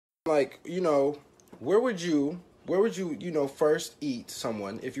Like, you know, where would you, you know, first eat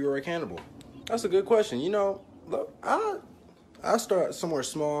someone if you were a cannibal? That's a good question. You know, look, I start somewhere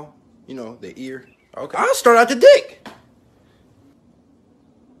small, you know, the ear. Okay. I'll start at the dick.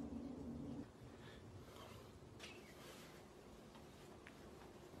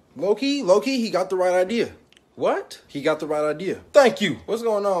 Low-key, he got the right idea. What? He got the right idea. Thank you. What's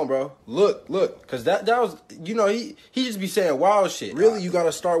going on, bro? Look. Because that was, you know, he just be saying wild shit. Really, you got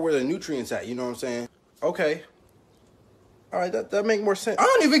to start where the nutrients at, you know what I'm saying? Okay. All right, that make more sense. I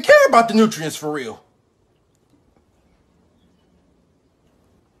don't even care about the nutrients for real.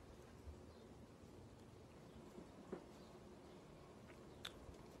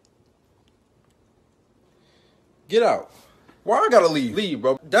 Get out. Why I gotta leave? Leave,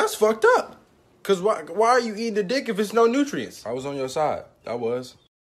 bro. That's fucked up. Cause why are you eating the dick if it's no nutrients? I was on your side. I was.